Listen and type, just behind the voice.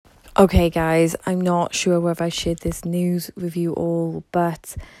Okay, guys, I'm not sure whether I shared this news with you all,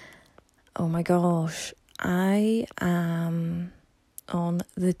 but oh my gosh, I am on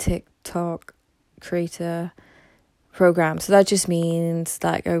the TikTok creator program. So that just means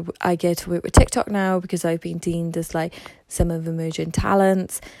like I get to work with TikTok now because I've been deemed as like some of emerging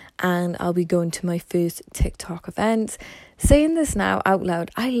talents, and I'll be going to my first TikTok event. Saying this now out loud,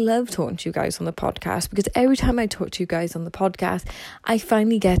 I love talking to you guys on the podcast because every time I talk to you guys on the podcast, I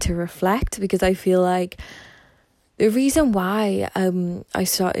finally get to reflect, because I feel like the reason why I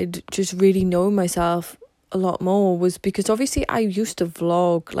started just really knowing myself a lot more was because obviously I used to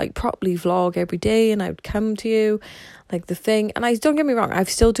vlog, like properly vlog every day, and I would come to you like the thing, and I don't get me wrong, I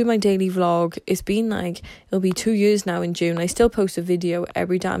still do my daily vlog. It's been like, it'll be 2 years now in June. I still post a video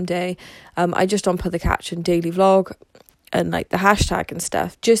every damn day. I just don't put the caption daily vlog and like the hashtag and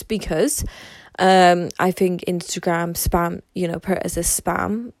stuff, just because I think Instagram spam, put it as a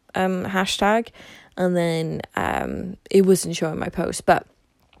spam hashtag, and then it wasn't showing my post. But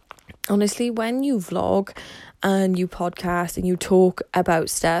honestly, when you vlog and you podcast and you talk about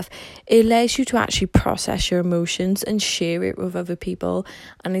stuff, it allows you to actually process your emotions and share it with other people,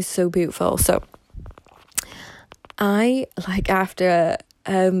 and it's so beautiful. So I, like, after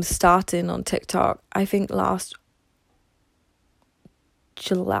starting on TikTok, I think last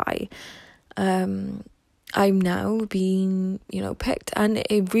July, I'm now being picked, and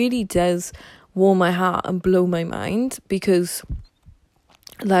it really does warm my heart and blow my mind, because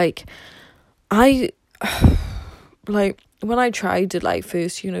like I like when I tried to like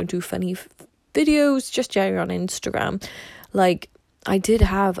first do funny videos just generally on Instagram, like I did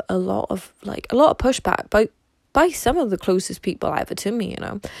have a lot of pushback by some of the closest people ever to me,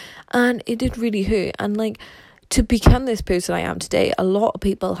 and it did really hurt. And like, to become this person I am today, a lot of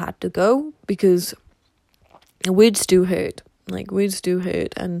people had to go, because words do hurt.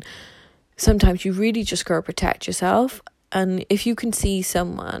 And sometimes you really just gotta protect yourself. And if you can see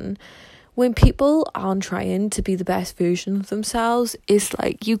someone, when people aren't trying to be the best version of themselves, it's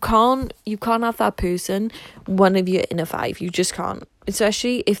like you can't have that person one of your inner five. You just can't.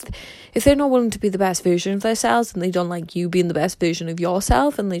 Especially if they're not willing to be the best version of themselves, and they don't like you being the best version of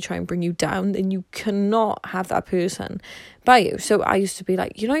yourself, and they try and bring you down, then you cannot have that person by you. So I used to be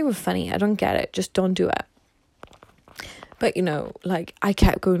like, you're not even funny, I don't get it, just don't do it. But like, I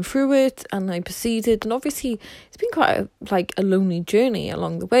kept going through it, and I proceeded, and obviously it's been quite a lonely journey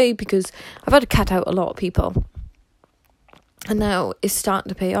along the way, because I've had to cut out a lot of people, and now it's starting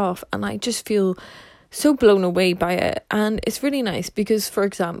to pay off, and I just feel so blown away by it. And it's really nice because, for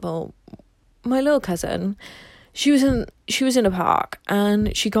example, my little cousin, she was in a park,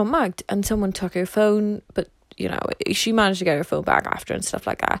 and she got mugged, and someone took her phone, but she managed to get her phone back after and stuff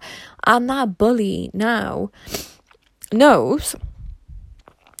like that. And that bully now knows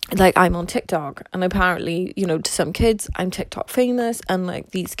like I'm on TikTok, and apparently to some kids I'm TikTok famous, and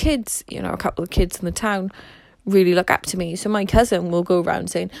like these kids, a couple of kids in the town really look up to me. So my cousin will go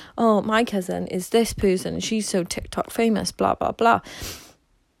around saying, oh, my cousin is this person, she's so TikTok famous, blah blah blah,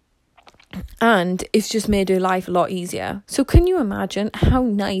 and it's just made her life a lot easier. So can you imagine how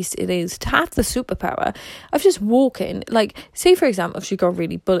nice it is to have the superpower of just walking, like, say for example, if she got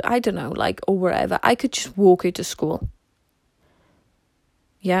really bullied, I don't know, like, or wherever, I could just walk her to school.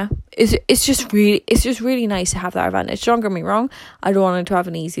 Yeah, it's just really nice to have that advantage. Don't get me wrong, I don't want her to have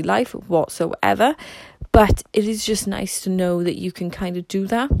an easy life whatsoever, but it is just nice to know that you can kind of do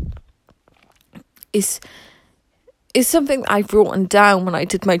that. It's something I've written down when I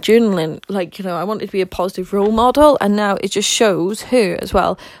did my journaling. Like, I wanted to be a positive role model, and now it just shows her as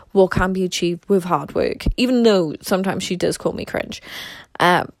well what can be achieved with hard work, even though sometimes she does call me cringe,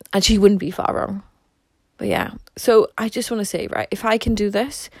 and she wouldn't be far wrong. But yeah, so I just want to say, right, if I can do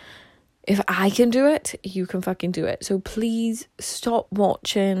this, if I can do it, you can fucking do it. So please stop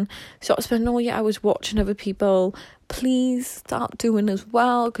spending all your hours watching other people. Please start doing as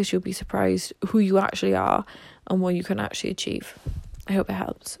well, because you'll be surprised who you actually are and what you can actually achieve. I hope it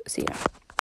helps. See ya.